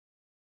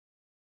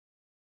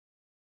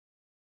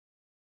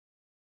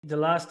the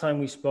last time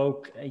we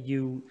spoke,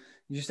 you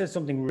said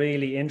something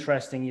really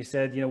interesting. You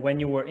said, when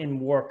you were in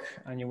work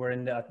and you were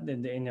in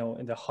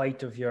the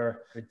height of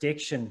your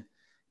addiction,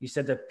 you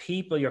said that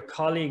your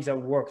colleagues at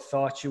work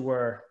thought you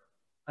were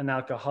an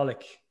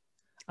alcoholic,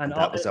 and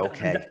that was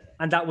okay.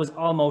 And that was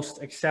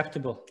almost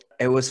acceptable.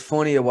 It was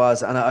funny, it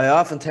was. And I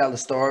often tell the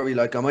story,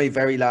 like on my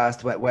very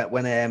last,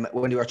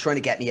 when you were trying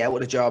to get me out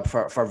of the job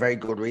for very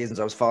good reasons,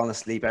 I was falling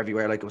asleep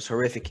everywhere, like it was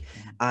horrific.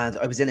 And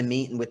I was in a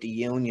meeting with the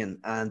union,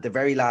 and the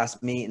very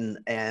last meeting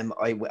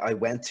I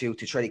went to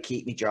try to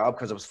keep my job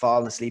because I was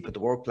falling asleep at the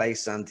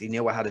workplace, and he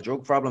knew I had a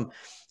drug problem.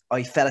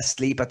 I fell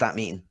asleep at that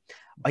meeting.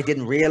 I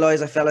didn't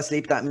realize I fell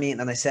asleep at that meeting,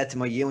 and I said to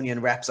my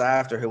union reps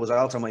after, who was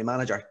also my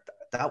manager,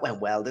 that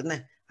went well, didn't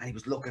it? And he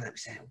was looking at me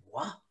saying,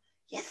 what?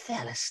 You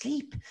fell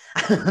asleep.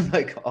 I'm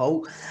like,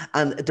 oh.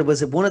 And there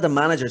was one of the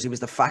managers, he was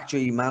the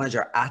factory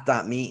manager at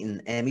that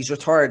meeting. He's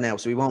retired now,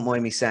 so he won't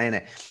mind me saying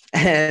it.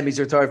 He's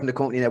retired from the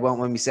company and I won't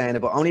mind me saying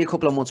it. But only a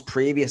couple of months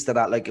previous to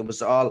that, like it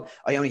was all,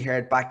 I only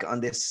heard back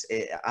on this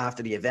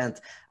after the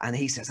event. And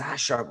he says,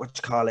 sure, what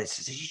you call it?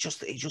 He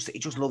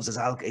just loves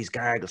his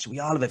gargles. So we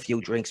all have a few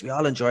drinks. We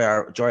all enjoy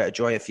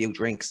a few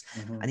drinks.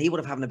 And he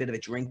would have having a bit of a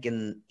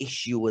drinking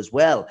issue as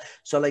well.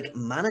 So like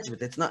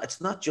management,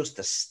 it's not just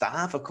the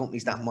staff of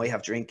companies that might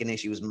have drinking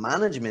issues.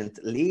 Management,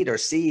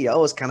 leaders,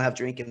 CEOs can have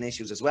drinking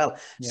issues as well.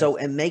 Yes. So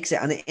it makes it,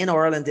 and in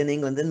Ireland, in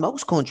England, in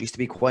most countries, to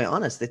be quite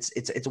honest,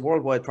 it's a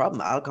worldwide problem.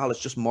 Alcohol is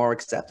just more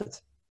accepted.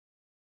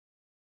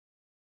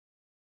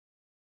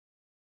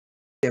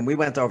 And we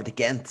went over to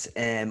Ghent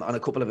on a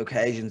couple of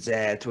occasions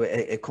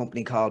to a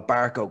company called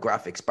Barco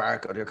Graphics.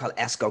 They're called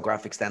Esco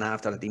Graphics then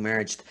after that they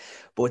merged.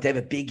 But they have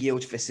a big,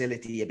 huge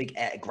facility, a big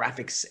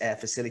graphics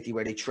facility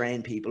where they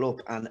train people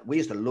up. And we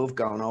used to love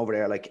going over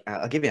there. Like,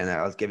 I'll give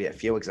you a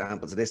few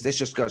examples of this. This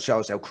just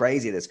shows how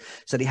crazy it is.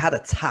 So they had a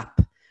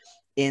tap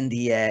in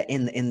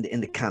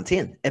the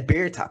canteen, a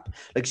beer tap.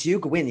 Like, so you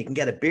go in, you can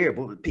get a beer,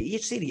 but you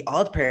see the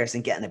odd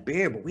person getting a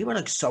beer, but we were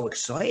like so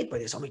excited by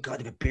this. Oh my God,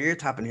 they have a beer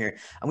tap in here.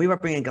 And we were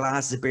bringing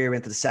glasses of beer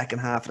into the second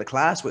half of the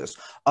class with us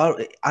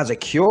as a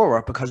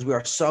cure because we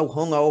were so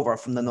hungover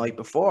from the night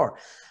before.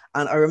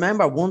 And I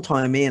remember one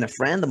time me and a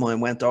friend of mine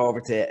went over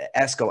to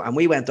Esco, and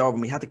we went over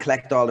and we had to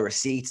collect all the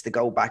receipts to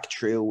go back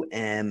through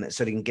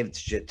so they can give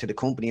it to the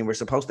company. And we're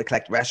supposed to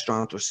collect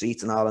restaurant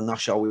receipts and all and not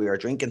show we were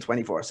drinking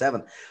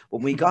 24/7.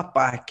 When we got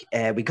back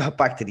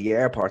to the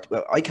airport,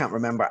 well, I can't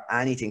remember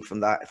anything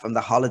from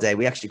the holiday.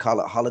 We actually call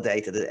it a holiday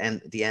to the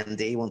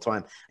MD one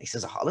time. He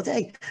says, a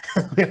holiday?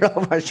 We were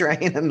over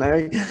training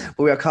now, but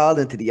we were called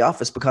into the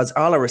office because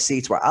all our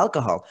receipts were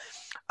alcohol.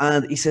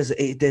 And he says,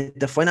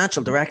 the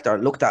financial director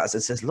looked at us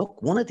and says,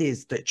 look, one of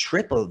these, the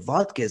triple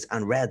vodkas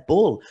and Red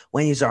Bull,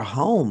 when you are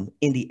home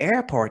in the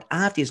airport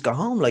after you go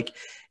home, like,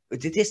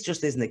 this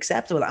just isn't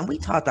acceptable. And we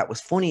thought that was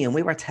funny. And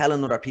we were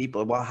telling other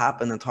people what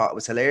happened and thought it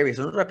was hilarious.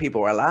 And other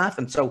people were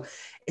laughing. So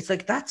it's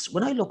like,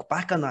 when I look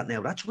back on that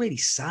now, that's really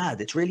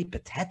sad. It's really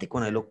pathetic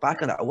when I look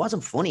back on that. It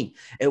wasn't funny.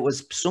 It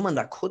was someone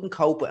that couldn't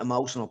cope with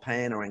emotional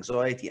pain or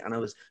anxiety. And I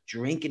was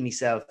drinking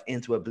myself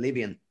into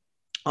oblivion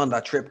on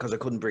that trip because I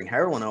couldn't bring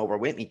heroin over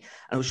with me.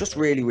 And it was just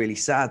really, really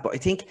sad. But I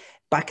think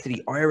back to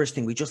the Irish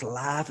thing, we just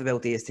laugh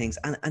about these things.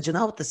 And you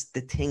know what the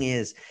thing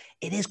is?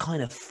 It is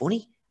kind of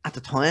funny at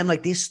the time.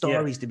 Like, these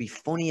stories to be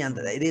funny, and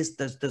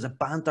there's a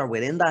banter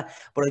within that.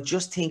 But I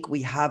just think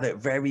we have it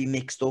very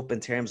mixed up in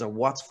terms of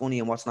what's funny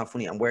and what's not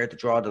funny and where to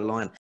draw the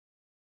line.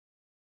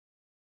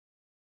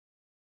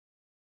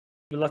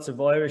 Lots of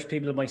Irish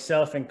people,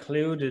 myself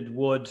included,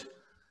 would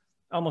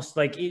almost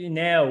like even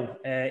now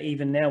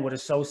would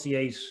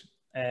associate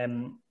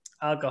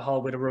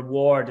alcohol with a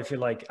reward, if you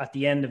like, at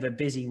the end of a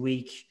busy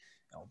week,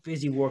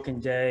 busy working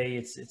day.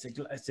 It's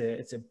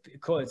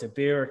a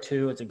beer or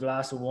two, it's a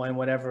glass of wine,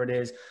 whatever it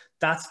is.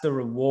 That's the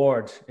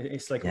reward.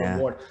 It's like a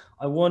reward.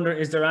 I wonder,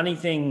 is there a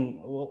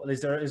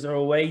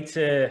way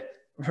to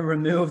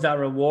remove that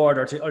reward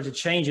or to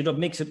change it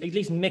up, at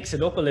least mix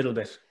it up a little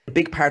bit? A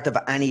big part of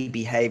any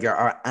behavior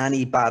or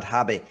any bad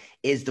habit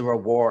is the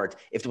reward.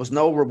 If there was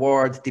no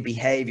reward, the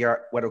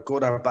behavior, whether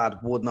good or bad,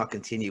 would not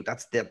continue.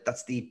 That's the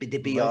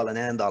be all and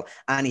end all.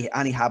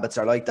 Any habits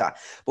are like that.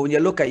 But when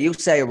you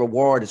say a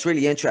reward, it's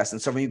really interesting.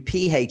 So from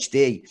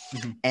PhD,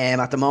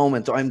 at the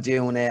moment, I'm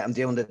doing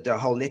the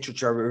whole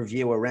literature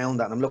review around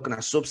that. And I'm looking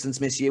at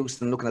substance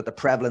misuse and looking at the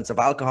prevalence of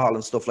alcohol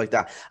and stuff like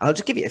that. And I'll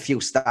just give you a few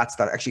stats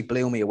that actually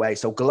blew me away.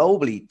 So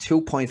globally,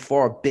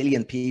 2.4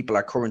 billion people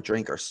are current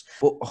drinkers,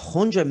 but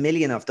 100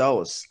 million of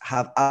those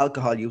have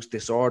alcohol use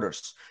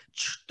disorders.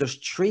 There's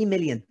 3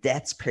 million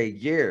deaths per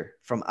year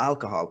from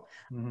alcohol.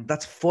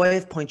 That's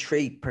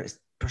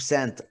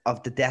 5.3%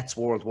 of the deaths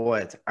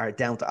worldwide are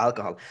down to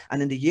alcohol.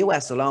 And in the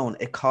US alone,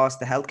 it costs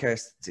the healthcare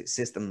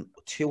system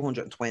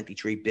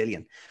 223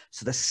 billion.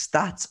 So the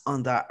stats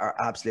on that are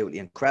absolutely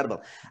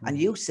incredible. And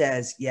you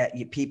says, yeah,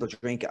 people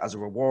drink it as a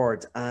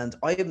reward. And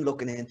I am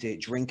looking into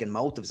drinking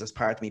motives as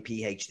part of my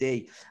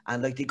PhD.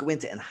 And like they go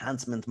into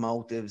enhancement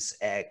motives,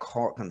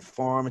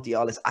 conformity,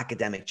 all this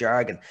academic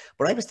jargon.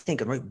 But I was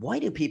thinking, right, why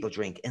do people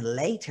drink? In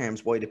lay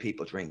terms, why do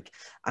people drink?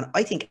 And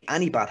I think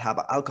any bad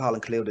habit, alcohol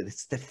included,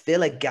 it's to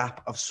fill a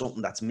gap of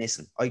something that's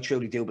missing. I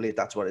truly do believe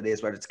that's what it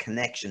is, whether it's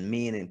connection,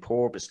 meaning,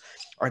 purpose,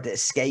 or to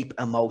escape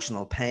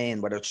emotional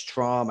pain, whether it's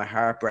trauma,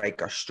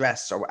 heartbreak, or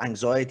stress, or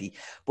anxiety.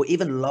 But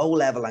even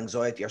low-level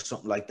anxiety or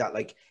something like that,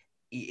 like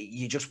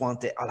you just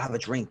want to, I'll have a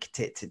drink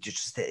to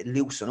just to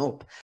loosen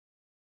up.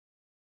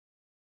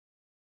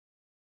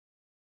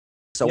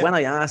 So when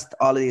I asked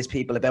all of these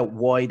people about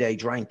why they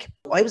drank,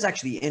 I was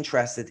actually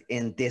interested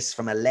in this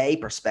from a lay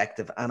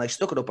perspective, and I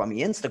stuck it up on my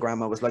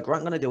Instagram. I was like, right,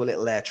 I'm going to do a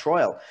little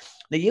trial.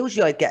 Now,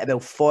 usually I'd get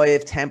about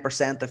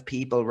 5-10% of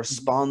people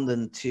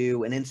responding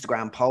to an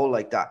Instagram poll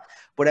like that.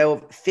 But out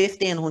of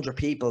 1,500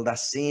 people that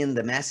seen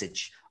the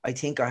message, I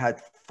think I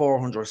had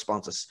 400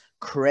 responses.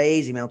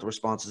 Crazy amount of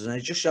responses, and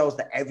it just shows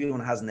that everyone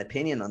has an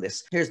opinion on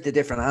this. Here's the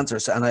different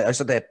answers, and I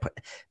sort of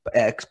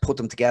put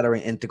them together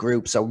into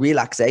groups. So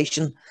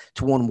relaxation,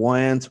 to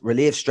unwind,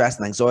 relieve stress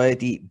and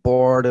anxiety,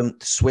 boredom,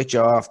 to switch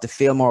off, to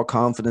feel more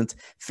confident,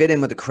 fit in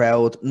with the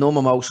crowd, numb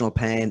emotional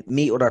pain,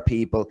 meet other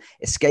people,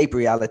 escape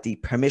reality,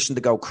 permission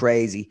to go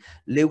crazy,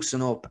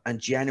 loosen up, and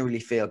generally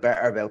feel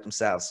better about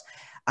themselves.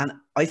 And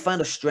I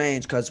found it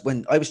strange because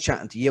when I was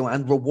chatting to you,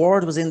 and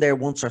reward was in there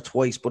once or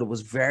twice, but it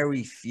was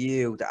very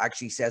few that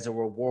actually says a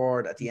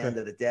reward at the end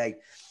of the day.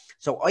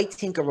 So I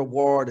think a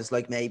reward is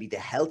like maybe the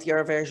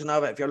healthier version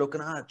of it. If you're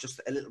looking at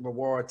just a little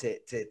reward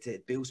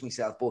to boost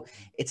myself, but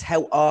it's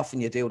how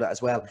often you do that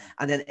as well.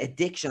 And then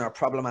addiction or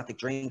problematic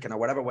drinking or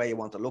whatever way you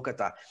want to look at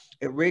that,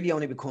 it really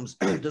only becomes,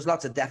 there's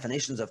lots of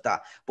definitions of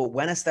that. But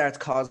when it starts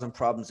causing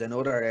problems in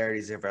other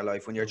areas of your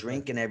life, when you're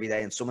drinking every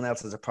day and someone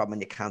else has a problem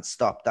and you can't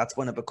stop, that's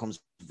when it becomes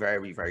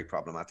very, very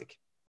problematic.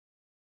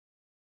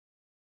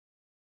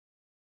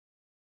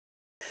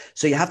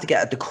 So you have to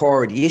get at the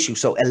core of the issue.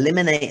 So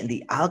eliminating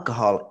the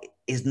alcohol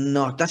is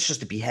not, that's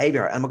just a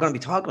behavior. And we're going to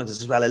be talking about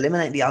this as well.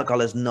 Eliminating the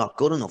alcohol is not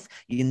good enough.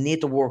 You need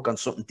to work on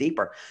something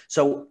deeper.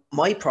 So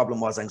my problem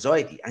was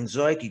anxiety.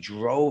 Anxiety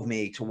drove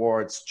me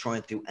towards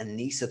trying to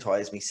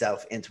anesthetize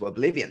myself into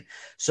oblivion.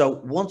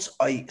 So once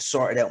I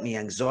sorted out my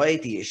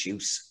anxiety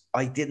issues,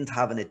 I didn't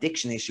have an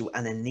addiction issue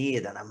and a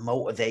need and a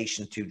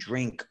motivation to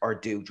drink or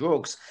do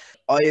drugs.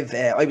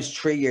 I was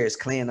 3 years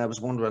clean. I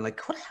was wondering, like,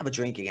 could I have a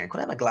drink again? Could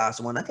I have a glass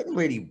of wine? I didn't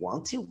really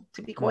want to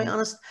be quite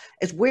honest.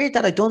 It's weird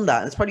that I'd done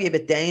that. It's probably a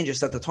bit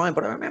dangerous at the time,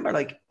 but I remember,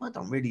 like, I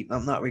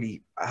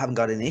haven't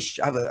got an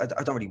issue. I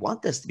don't really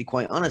want this, to be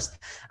quite honest.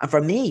 And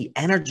for me,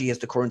 energy is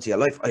the currency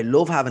of life. I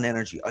love having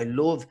energy. I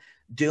love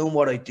doing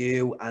what I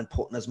do and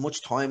putting as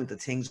much time into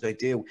things I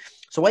do.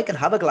 So I can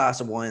have a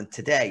glass of wine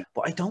today,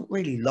 but I don't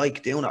really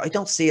like doing it. I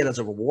don't see it as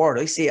a reward.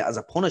 I see it as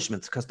a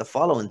punishment because the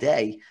following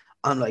day,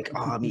 I'm like,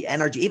 oh, my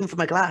energy, even for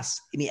my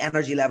glass, my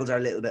energy levels are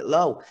a little bit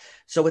low.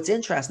 So it's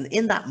interesting.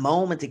 In that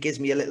moment, it gives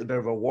me a little bit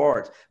of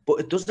reward,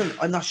 but it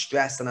doesn't, I'm not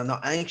stressed and I'm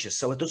not anxious.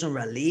 So it doesn't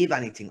relieve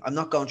anything. I'm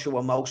not going through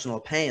emotional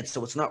pain.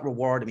 So it's not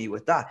rewarding me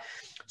with that.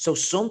 So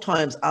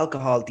sometimes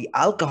the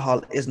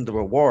alcohol isn't the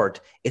reward.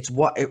 It's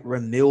what it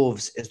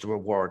removes is the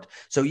reward.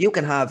 So you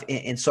can have,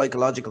 in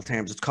psychological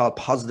terms, it's called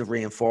positive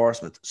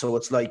reinforcement. So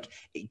it's like,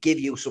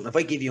 give you something. If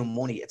I give you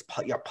money,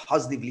 you're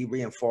positively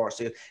reinforced.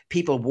 So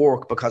people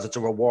work because it's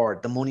a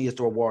reward. The money is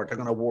the reward. They're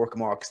going to work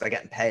more because they're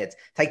getting paid.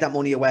 Take that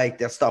money away,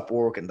 they'll stop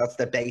working. That's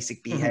the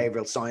basic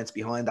behavioral science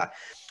behind that.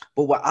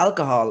 But with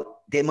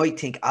alcohol, they might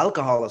think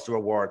alcohol is the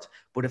reward.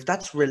 But if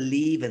that's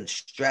relieving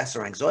stress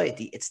or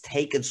anxiety, it's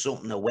taking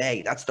something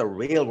away. That's the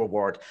real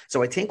reward.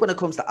 So I think when it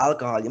comes to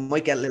alcohol, you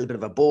might get a little bit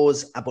of a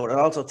buzz, but it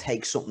also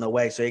takes something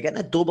away. So you're getting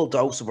a double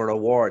dose of a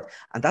reward.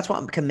 And that's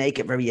what can make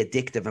it very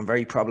addictive and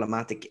very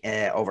problematic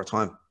over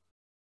time.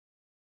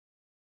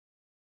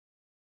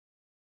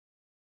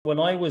 When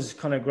I was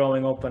kind of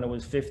growing up and I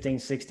was 15,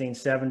 16,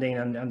 17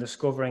 and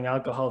discovering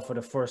alcohol for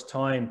the first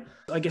time,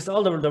 I guess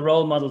all the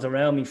role models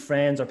around me,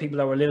 friends or people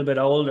that were a little bit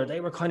older, they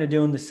were kind of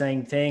doing the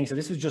same thing. So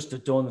this was just a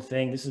done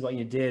thing. This is what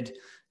you did.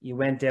 You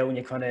went out and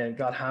you kind of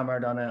got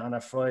hammered on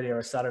a Friday or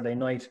a Saturday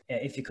night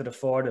if you could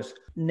afford it.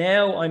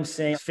 Now I'm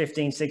saying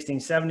 15, 16,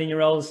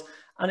 17-year-olds,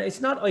 and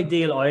it's not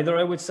ideal either,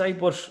 I would say,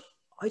 but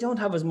I don't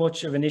have as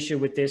much of an issue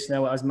with this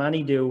now as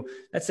many do.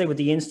 Let's say with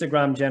the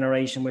Instagram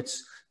generation, which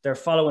they're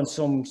following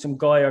some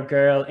guy or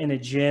girl in a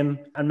gym,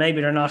 and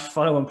maybe they're not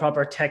following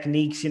proper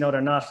techniques.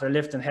 They're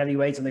lifting heavy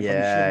weights and they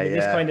probably shouldn't.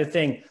 This kind of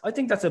thing. I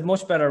think that's a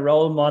much better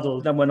role model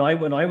than when I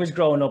was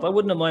growing up. I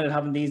wouldn't have minded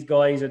having these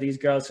guys or these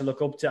girls to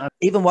look up to.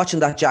 Even watching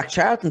that Jack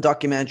Charlton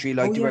documentary,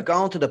 like they were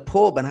going to the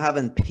pub and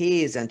having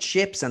peas and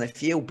chips and a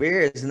few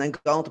beers and then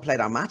going to play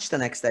their match the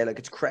next day. Like,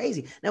 it's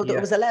crazy. Now, there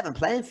was 11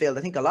 playing field.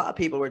 I think a lot of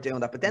people were doing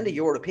that. But then the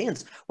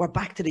Europeans, we're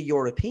back to the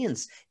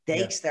Europeans.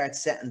 They start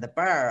setting the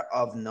bar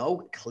of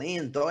no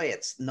clean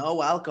diets,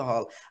 no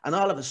alcohol. And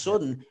all of a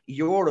sudden,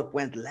 Europe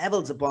went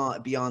levels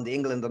beyond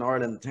England and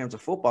Ireland in terms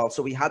of football.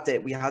 So we had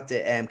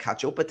to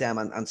catch up with them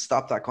and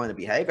stop that kind of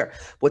behavior.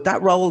 But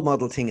that role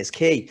model thing is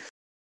key.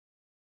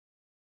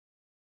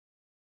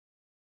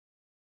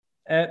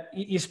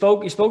 You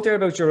spoke there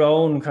about your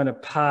own kind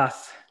of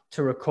path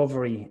to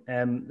recovery.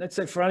 Let's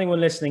say for anyone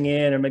listening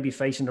in or maybe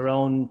facing their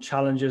own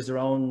challenges, their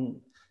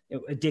own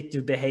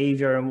addictive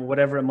behavior and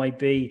whatever it might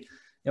be,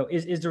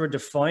 is there a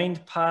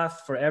defined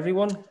path for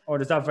everyone, or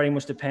does that very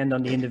much depend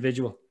on the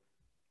individual?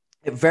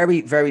 It very,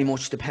 very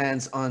much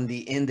depends on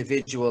the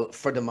individual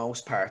for the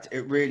most part.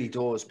 It really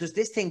does. There's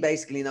this thing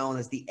basically known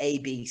as the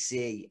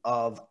ABC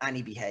of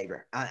any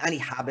behavior, any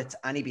habit,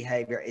 any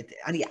behavior,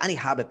 any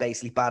habit,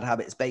 basically bad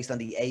habit is based on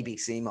the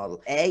ABC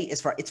model. A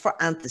is for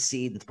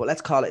antecedent, but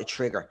let's call it a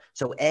trigger.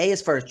 So A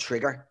is for a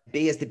trigger,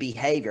 B is the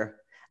behavior,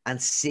 and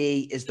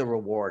C is the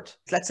reward.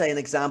 Let's say an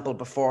example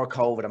before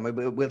COVID,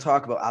 and we'll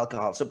talk about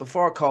alcohol. So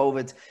before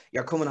COVID,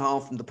 you're coming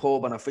home from the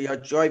pub you're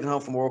driving home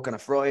from work on a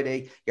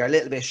Friday, you're a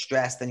little bit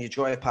stressed and you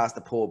drive past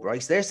the pub,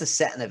 right? So there's the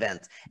setting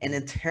event, an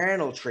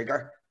internal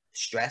trigger,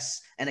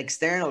 stress, an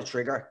external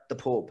trigger, the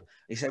pub.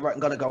 You say, right, I'm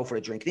going to go for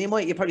a drink. And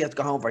you probably have to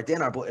go home for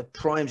dinner, but it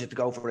primes you to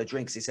go for a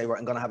drink. So you say, right,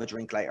 I'm going to have a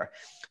drink later.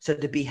 So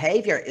the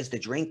behavior is the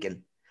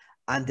drinking.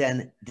 And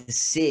then the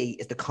C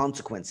is the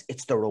consequence.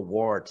 It's the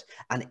reward.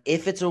 And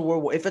if it's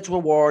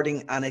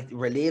rewarding and it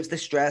relieves the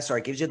stress or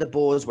it gives you the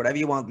buzz, whatever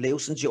you want,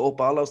 loosens you up,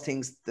 all those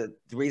things, the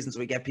reasons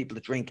we get people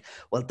to drink,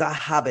 well, that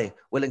habit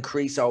will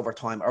increase over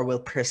time or will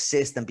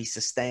persist and be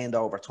sustained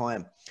over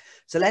time.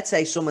 So let's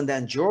say someone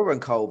then during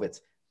COVID,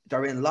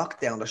 they're in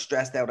lockdown, they're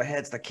stressed out of their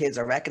heads, their kids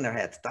are wrecking their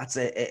heads. That's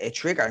a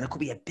trigger, and it could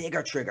be a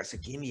bigger trigger. So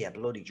give me a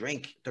bloody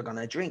drink. They're going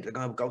to drink. They're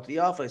going to go to the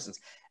office and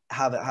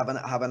have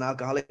an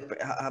alcoholic,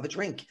 have a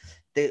drink.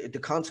 The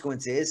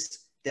consequence is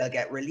they'll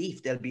get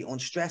relief, they'll be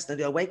unstressed, and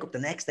they'll wake up the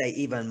next day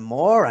even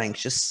more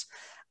anxious.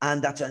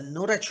 And that's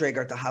another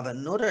trigger to have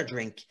another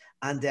drink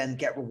and then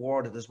get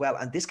rewarded as well.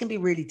 And this can be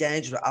really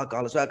dangerous with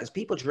alcohol as well, because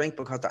people drink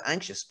because they're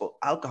anxious, but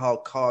alcohol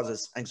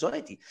causes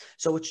anxiety.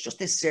 So it's just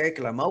this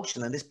circular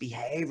motion and this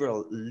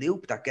behavioral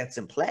loop that gets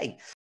in play.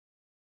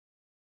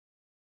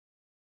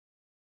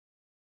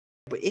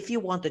 But if you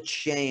want to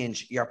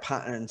change your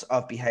patterns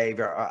of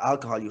behavior or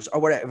alcohol use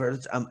or whatever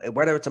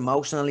it's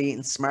emotional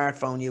eating,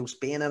 smartphone use,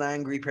 being an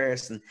angry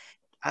person,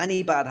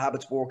 any bad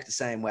habits work the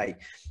same way,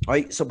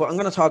 right? So, but I'm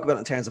going to talk about it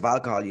in terms of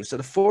alcohol use. So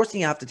the first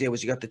thing you have to do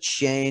is you got to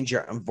change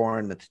your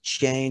environment,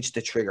 change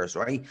the triggers,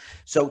 right?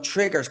 So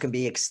triggers can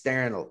be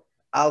external,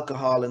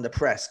 alcohol in the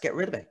press, get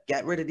rid of it,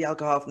 get rid of the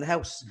alcohol from the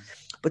house.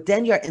 But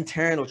then your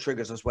internal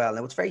triggers as well.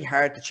 Now, it's very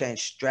hard to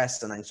change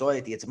stress and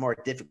anxiety. It's a more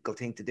difficult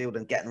thing to do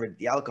than getting rid of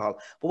the alcohol.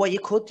 But what you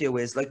could do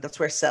is, like, that's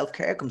where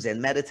self-care comes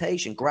in,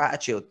 meditation,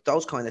 gratitude,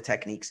 those kind of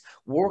techniques,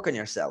 work on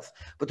yourself.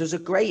 But there's a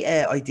great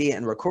idea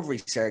in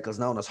recovery circles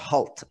known as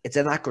HALT. It's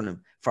an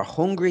acronym for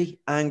hungry,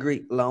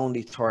 angry,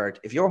 lonely, tired.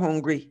 If you're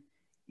hungry,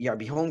 you'll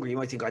be hungry. You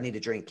might think, I need a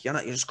drink. You're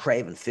just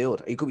craving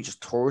food. Or you could be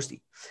just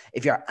thirsty.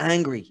 If you're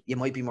angry, you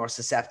might be more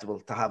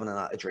susceptible to having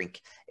a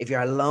drink. If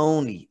you're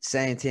lonely,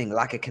 same thing,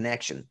 lack of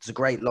connection. There's a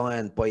great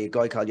line by a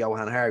guy called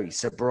Johann Hari.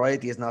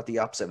 Sobriety is not the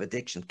opposite of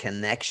addiction.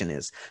 Connection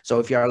is. So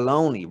if you're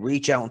lonely,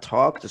 reach out and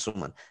talk to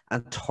someone.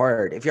 And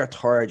tired. If you're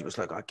tired, you're just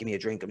like, oh, give me a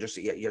drink.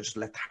 You're just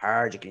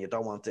lethargic and you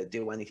don't want to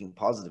do anything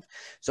positive.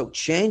 So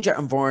change your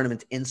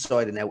environment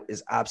inside and out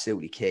is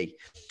absolutely key.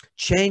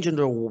 Changing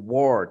the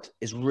reward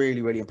is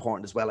really, really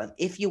important as well. And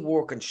if you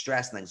work on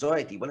stress and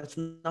anxiety, well, it's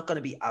not going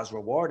to be as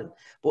rewarding.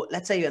 But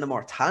let's say you're in a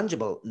more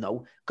tangible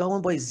note, go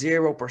and buy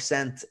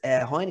 0%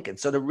 Heineken.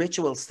 So the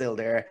ritual's still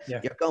there. Yeah.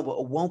 You're going, but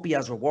it won't be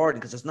as rewarding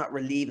because it's not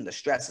relieving the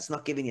stress. It's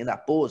not giving you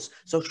that buzz.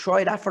 So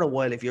try that for a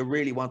while. If you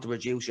really want to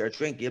reduce your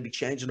drink, you'll be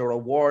changing the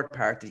reward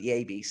part of the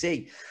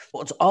ABC.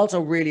 But it's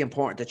also really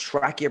important to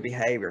track your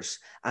behaviors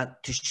and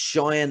to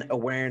shine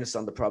awareness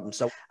on the problem.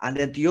 So, and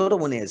then the other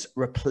one is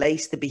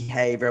replace the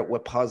behavior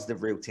with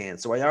positive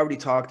routines. So I already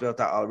talked about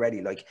that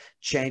already, like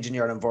changing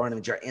your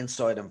environment, your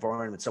inside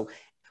environment. So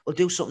we'll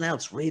do something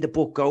else, read a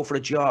book, go for a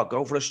jog,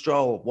 go for a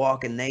stroll,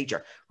 walk in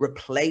nature,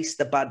 replace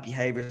the bad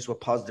behaviors with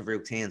positive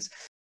routines.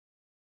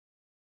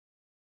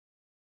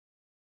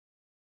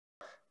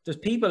 There's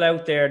people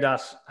out there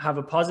that have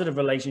a positive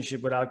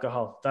relationship with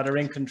alcohol, that are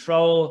in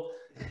control,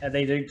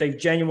 they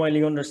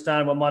genuinely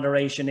understand what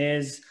moderation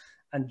is.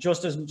 And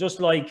just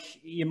like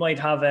you might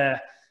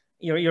have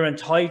you're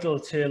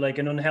entitled to like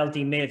an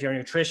unhealthy meal. If your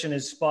nutrition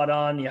is spot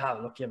on, you have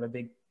a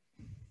big,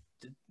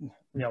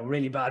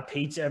 really bad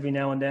pizza every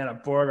now and then, a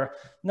burger,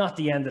 not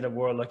the end of the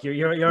world. Like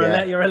you're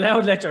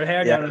allowed to let your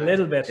hair down a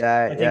little bit.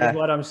 I think is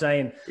what I'm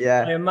saying.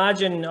 Yeah. I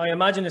imagine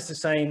it's the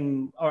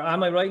same, or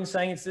am I right in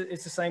saying it's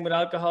the same with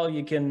alcohol?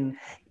 You can.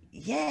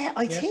 Yeah,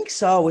 I think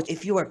so.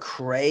 If you are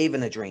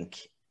craving a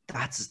drink,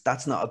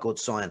 that's not a good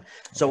sign.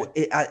 So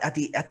at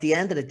the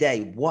end of the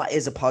day, what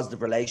is a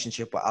positive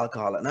relationship with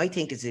alcohol? And I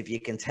think it's if you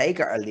can take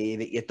it or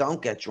leave it, you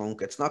don't get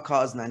drunk, it's not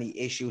causing any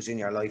issues in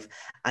your life,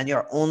 and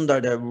you're under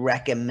the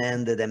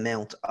recommended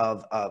amount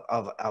of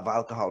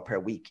alcohol per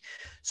week.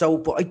 So,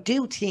 but I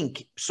do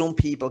think some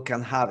people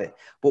can have it.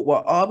 But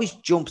what always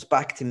jumps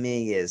back to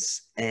me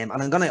is, and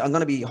I'm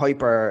gonna be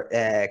hyper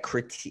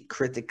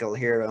critical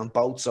here on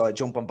both sides,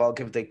 jump on both,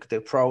 give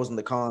the pros and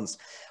the cons.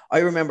 I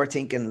remember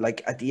thinking,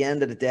 like, at the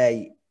end of the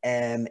day,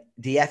 the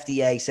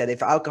FDA said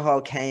if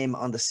alcohol came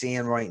on the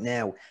scene right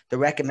now, the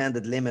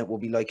recommended limit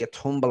would be like a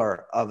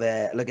tumbler of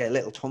like a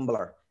little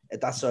tumbler.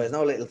 That's so it's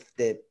no little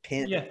the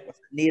pin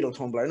needle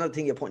tumbler, another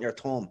thing you put in your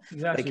thumb,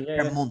 like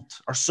per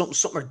month or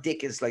something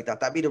ridiculous like that.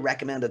 That'd be the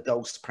recommended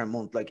dose per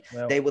month. Like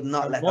they would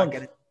not let that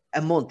get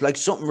a month, like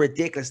something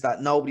ridiculous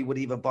that nobody would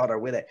even bother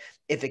with it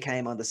if it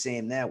came on the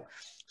same now.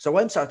 So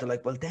I'm sort of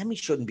like, well, then we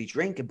shouldn't be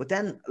drinking. But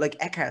then, like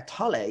Eckhart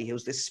Tolle,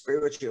 who's this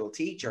spiritual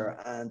teacher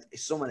and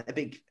is someone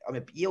I'm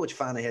a huge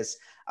fan of his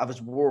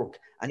work,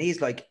 and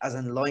he's like as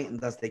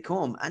enlightened as they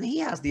come, and he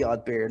has the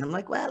odd beer, and I'm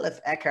like, well,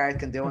 if Eckhart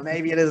can do it,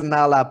 maybe it isn't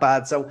all that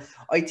bad. So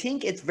I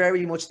think it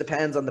very much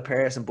depends on the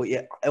person, but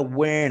yeah,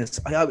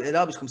 awareness. It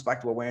always comes back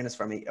to awareness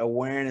for me.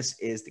 Awareness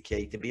is the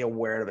key, to be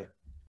aware of it.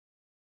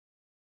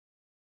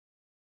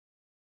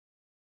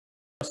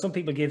 Some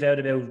people give out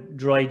about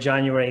dry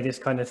January, this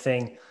kind of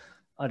thing.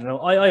 I don't know.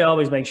 I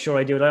always make sure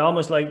I do it. I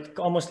almost like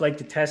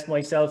to test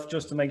myself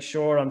just to make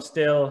sure I'm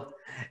still,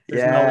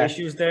 there's no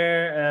issues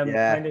there,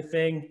 kind of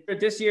thing.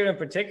 But this year in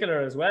particular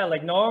as well,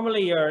 like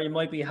normally you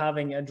might be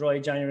having a dry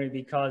January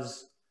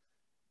because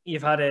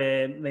you've had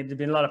maybe there's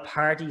been a lot of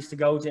parties to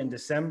go to in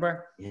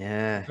December.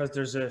 Yeah. Because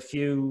there's a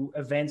few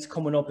events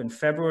coming up in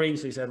February.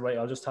 So you said, right,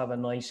 I'll just have a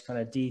nice kind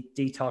of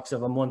detox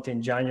of a month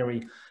in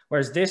January.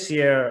 Whereas this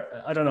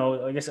year, I don't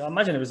know, I guess I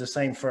imagine it was the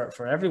same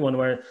for everyone,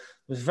 where there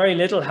was very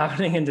little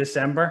happening in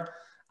December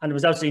and there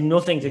was absolutely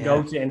nothing to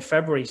go to in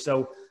February.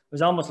 So it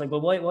was almost like,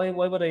 well, why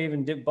would I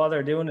even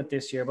bother doing it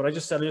this year? But I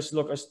just said,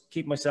 look, I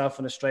keep myself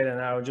on a straight and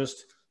narrow,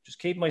 just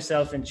keep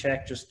myself in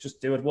check,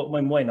 just do it.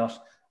 Why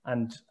not?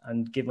 And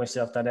give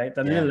myself that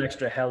little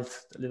extra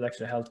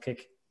health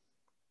kick.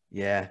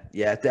 Yeah,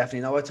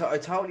 definitely. No, I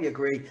totally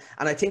agree.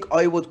 And I think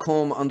I would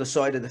come on the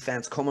side of the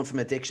fence, coming from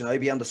addiction.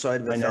 I'd be on the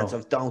side of the fence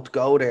of don't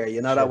go there,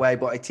 that way.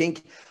 But I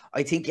think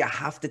you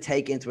have to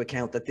take into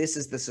account that this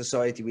is the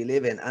society we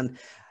live in. And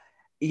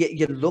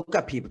you look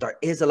at people, there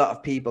is a lot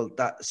of people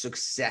that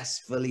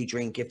successfully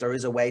drink. If there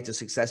is a way to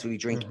successfully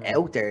drink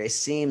out there, it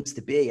seems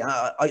to be.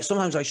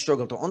 Sometimes I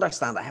struggle to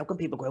understand that. How can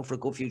people go out for a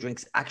good few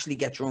drinks, actually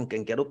get drunk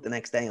and get up the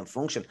next day and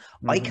function?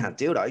 I can't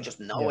do that. I just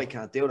know I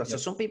can't do that. So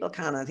some people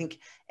can. I think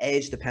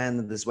age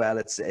dependent as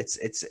well.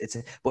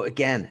 But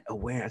again,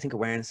 I think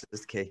awareness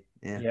is the key.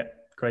 Yeah,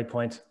 great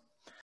point.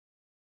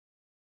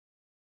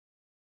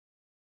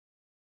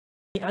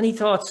 Any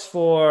thoughts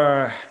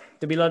for...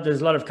 There's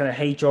a lot of kind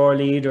of HR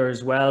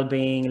leaders,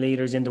 well-being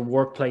leaders in the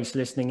workplace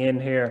listening in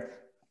here.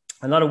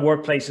 A lot of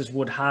workplaces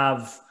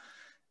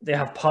they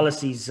have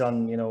policies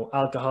on,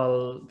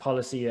 alcohol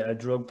policy, a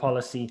drug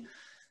policy.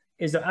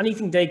 Is there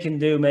anything they can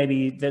do,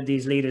 maybe that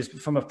these leaders,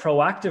 from a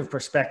proactive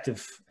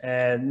perspective,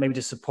 maybe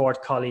to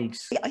support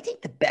colleagues? I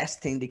think the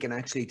best thing they can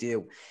actually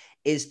do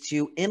is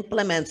to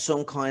implement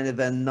some kind of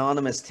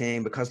anonymous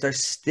thing, because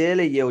there's still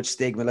a huge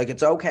stigma. Like,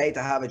 it's okay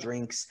to have a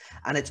drinks,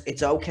 and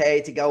it's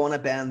okay to go on a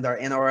bender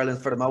in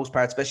Ireland for the most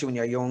part, especially when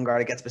you're younger.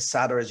 It gets a bit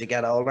sadder as you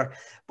get older.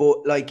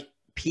 But like,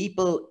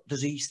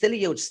 there's still a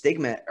huge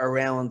stigma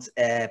around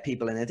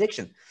people in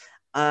addiction.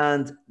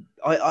 And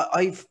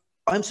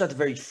I'm sort of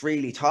very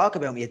freely talk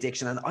about my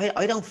addiction, and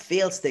I don't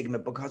feel stigma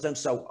because I'm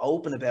so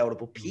open about it.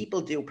 But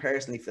people do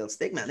personally feel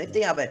stigma, and if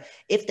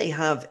they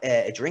have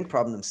a drink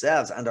problem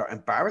themselves and are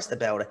embarrassed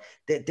about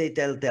it,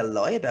 they'll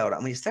lie about it.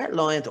 And when you start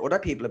lying to other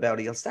people about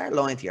it, you'll start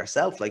lying to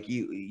yourself. Like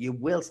you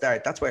will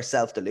start. That's where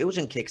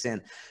self-delusion kicks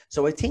in.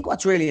 So I think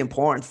what's really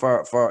important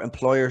for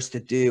employers to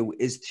do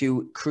is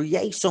to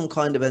create some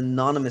kind of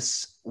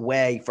anonymous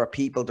way for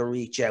people to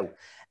reach out.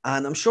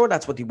 And I'm sure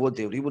that's what they would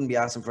do. They wouldn't be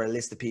asking for a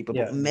list of people,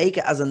 but make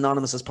it as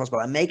anonymous as possible,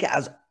 and make it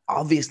as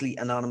obviously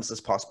anonymous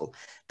as possible.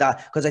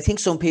 Because I think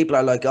some people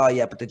are like, oh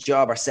yeah, but the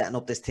job are setting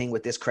up this thing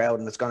with this crowd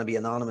and it's going to be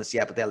anonymous.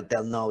 Yeah, but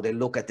they'll know. They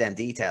look at them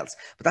details.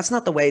 But that's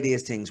not the way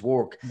these things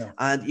work. No.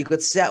 And you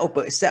could set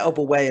up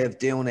a way of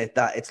doing it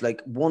that it's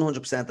like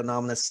 100%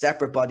 anonymous,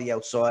 separate body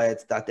outside,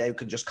 that they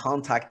could just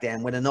contact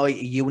them with a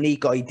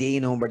unique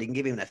ID number. They can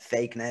give even a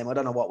fake name. I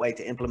don't know what way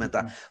to implement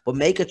that, but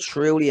make it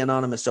truly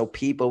anonymous so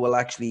people will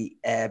actually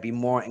be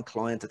more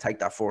inclined to take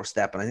that first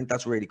step. And I think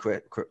that's really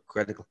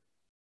critical.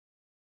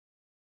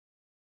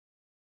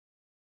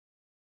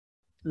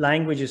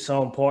 Language is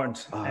so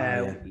important.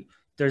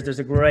 There's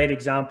a great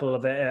example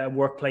of a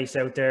workplace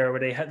out there where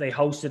they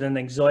hosted an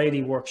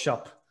anxiety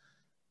workshop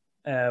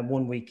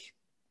 1 week.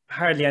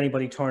 Hardly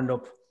anybody turned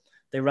up.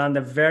 They ran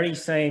the very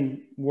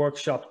same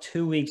workshop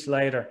 2 weeks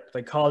later.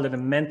 They called it a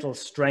mental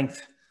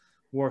strength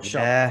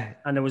workshop, Yeah.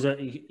 and there was a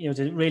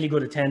really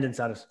good attendance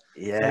at it. So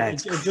Yeah,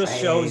 it's it just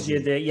shows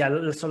you crazy.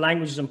 that so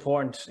language is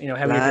important. How you're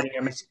getting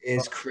your Language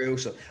is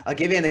crucial. I'll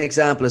give you an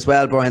example as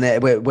well, Brian,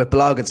 with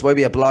blogging. So I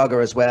be a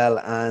blogger as well,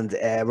 and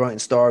writing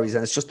stories,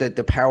 and it's just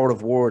the power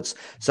of words.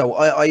 So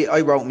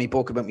I wrote my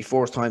book about my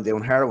first time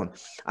doing heroin,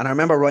 and I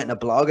remember writing a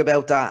blog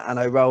about that, and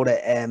I wrote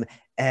it.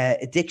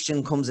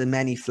 Addiction comes in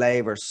many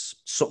flavors,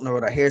 something or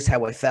other. Here's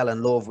how I fell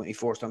in love with my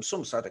first time,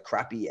 some sort of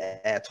crappy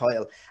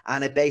title,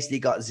 and it basically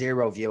got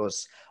 0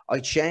 views. I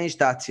changed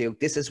that to,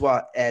 this is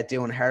what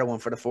doing heroin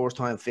for the first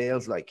time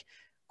feels like.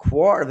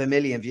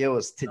 250,000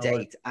 views to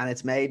date, and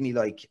it's made me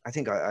like, I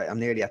think I'm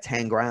nearly at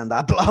 10 grand.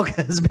 That blog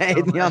has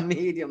made me on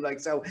Medium,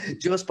 like, so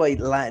just by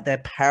the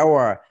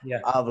power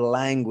of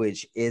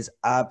language is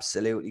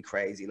absolutely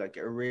crazy. Like,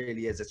 it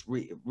really is. It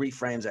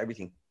reframes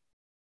everything.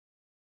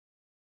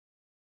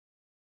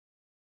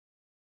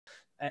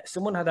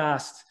 Someone had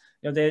asked,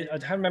 I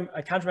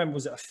can't remember,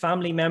 was it a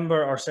family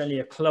member or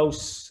certainly a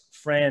close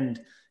friend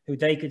who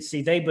they could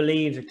see, they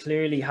believed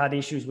clearly had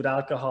issues with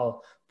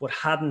alcohol, but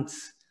hadn't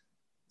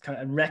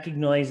kind of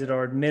recognized it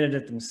or admitted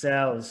it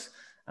themselves.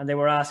 And they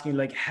were asking,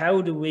 like,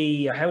 how do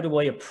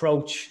I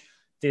approach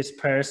this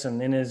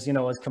person in as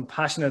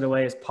compassionate a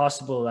way as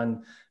possible?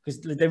 And because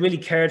they really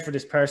cared for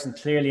this person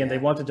clearly, and they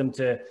wanted them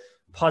to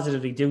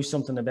positively do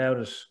something about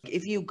it.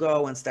 If you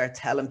go and start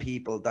telling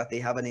people that they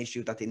have an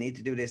issue, that they need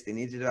to do this, they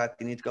need to do that,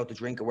 they need to go to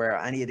drink aware,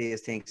 any of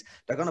these things,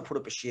 they're going to put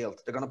up a shield,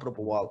 they're going to put up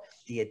a wall.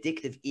 The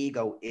addictive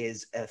ego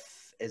is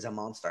a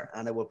monster,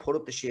 and it will put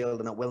up the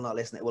shield and it will not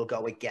listen. It will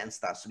go against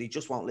that, so they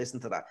just won't listen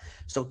to that.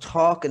 So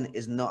talking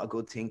is not a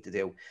good thing to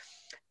do.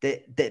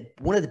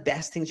 One of the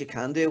best things you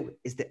can do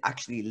is to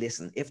actually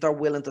listen. If they're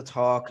willing to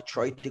talk,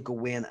 try to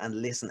go in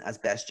and listen as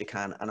best you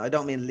can. And I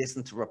don't mean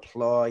listen to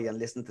reply and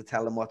listen to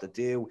tell them what to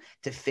do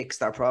to fix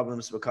their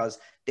problems, because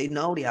they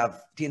know they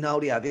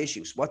have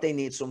issues. What they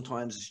need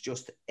sometimes is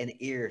just an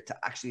ear to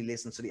actually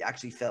listen, so they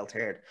actually felt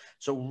heard.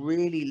 So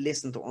really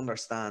listen to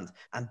understand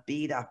and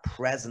be that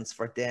presence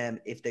for them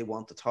if they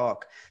want to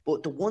talk.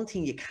 But the one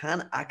thing you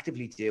can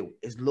actively do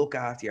is look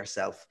after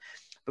yourself.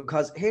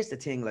 Because here's the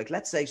thing, like,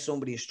 let's say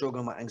somebody is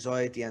struggling with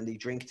anxiety and they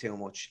drink too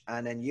much,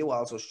 and then you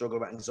also struggle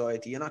with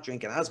anxiety. You're not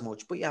drinking as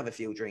much, but you have a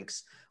few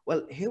drinks.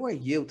 Well, who are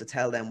you to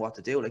tell them what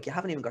to do? Like, you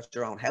haven't even got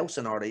your own house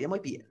in order. You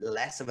might be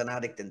less of an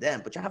addict than them,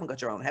 but you haven't got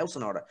your own house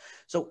in order.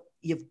 So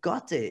you've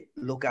got to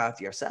look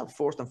after yourself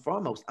first and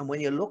foremost. And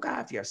when you look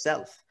after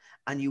yourself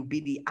and you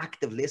be the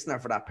active listener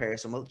for that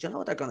person, well, do you know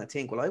what they're going to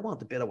think? Well, I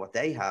want a bit of what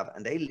they have,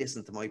 and they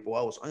listen to my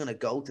woes. I'm going to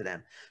go to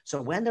them.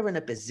 So when they're in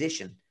a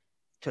position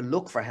to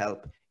look for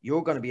help,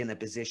 you're going to be in a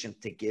position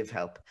to give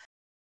help.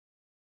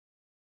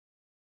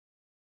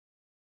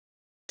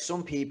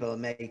 Some people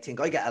may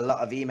think, I get a lot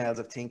of emails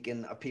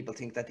of people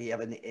think that they have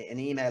an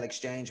email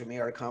exchange with me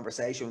or a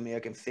conversation with me, I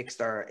can fix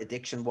their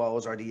addiction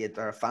woes or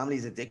their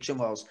family's addiction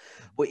woes.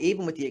 But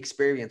even with the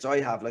experience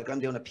I have, like, I'm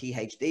doing a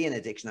PhD in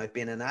addiction. I've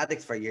been an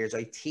addict for years.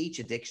 I teach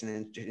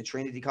addiction in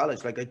Trinity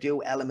College. Like, I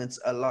do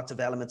lots of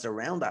elements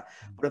around that.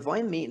 But if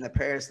I'm meeting a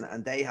person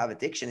and they have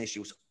addiction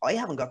issues, I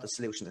haven't got the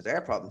solution to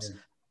their problems.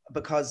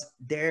 Because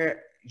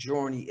their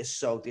journey is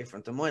so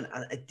different than mine,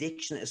 and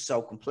addiction is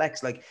so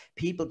complex. Like,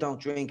 people don't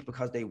drink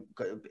because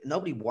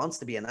nobody wants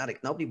to be an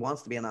addict, nobody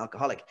wants to be an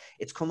alcoholic.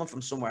 It's coming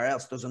from somewhere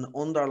else. There's an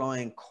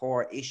underlying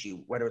core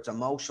issue, whether it's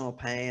emotional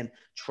pain,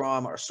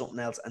 trauma, or something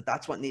else, and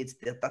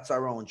that's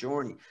our own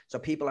journey. So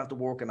people have to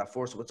work on that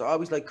first. But it's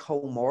always like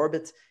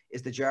comorbid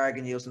is the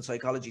jargon used in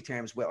psychology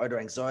terms, with either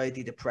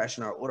anxiety,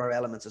 depression, or other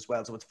elements as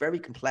well. So it's very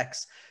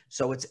complex.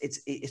 So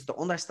it's to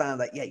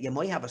understand that, yeah, you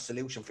might have a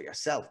solution for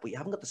yourself, but you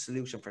haven't got the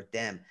solution for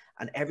them.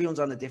 And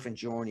everyone's on a different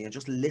journey, and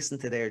just listen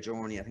to their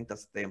journey. I think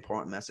that's the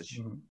important message.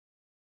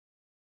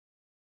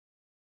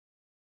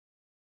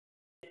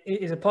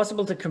 Is it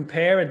possible to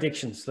compare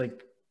addictions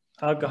like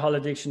alcohol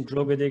addiction,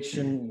 drug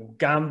addiction,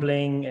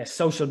 gambling,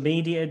 social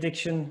media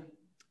addiction?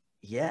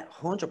 Yeah,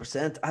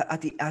 100%.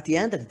 At the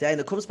end of the day, and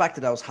it comes back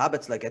to those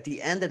habits. Like, at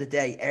the end of the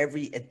day,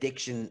 every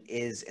addiction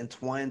is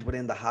entwined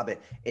within the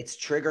habit. It's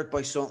triggered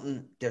by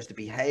something. There's the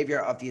behavior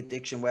of the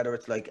addiction, whether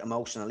it's like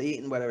emotional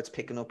eating, whether it's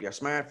picking up your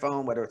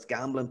smartphone, whether it's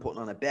gambling, putting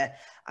on a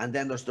bet, and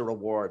then there's the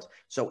reward.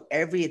 So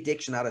every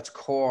addiction at its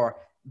core,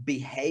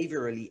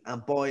 behaviorally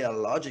and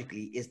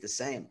biologically, is the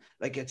same.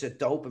 Like, it's a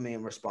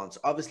dopamine response.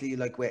 Obviously,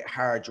 like with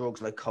hard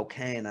drugs like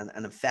cocaine and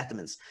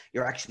amphetamines,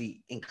 you're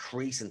actually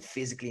increasing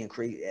physically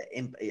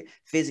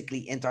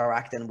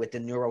interacting with the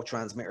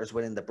neurotransmitters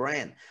within the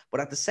brain.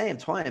 But at the same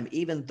time,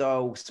 even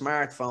though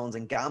smartphones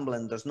and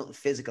gambling, there's nothing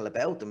physical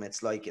about them,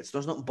 there's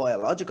nothing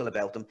biological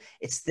about them,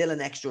 it's still an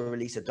extra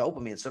release of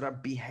dopamine. So they're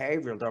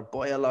behavioral, they're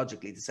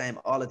biologically the same.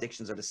 All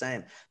addictions are the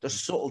same. There's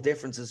subtle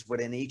differences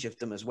within each of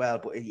them as well,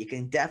 but you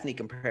can definitely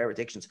compare compare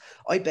addictions.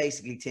 I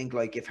basically think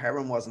like if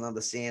heroin wasn't on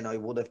the scene, I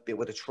would have been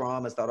with the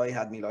traumas that I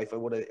had in my life. It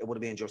would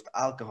have been just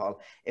alcohol.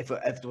 If there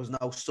was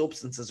no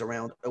substances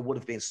around, it would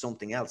have been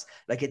something else.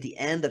 Like at the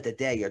end of the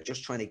day, you're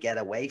just trying to get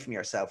away from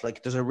yourself.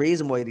 Like there's a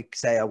reason why you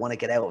say I want to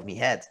get out of my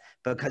head,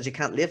 because you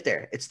can't live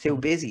there. It's too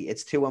busy.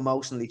 It's too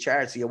emotionally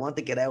charged. So you want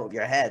to get out of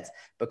your head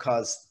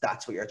because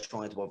that's what you're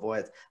trying to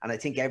avoid. And I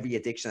think every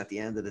addiction at the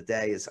end of the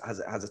day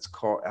has its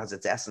core, has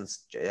its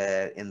essence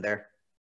in there.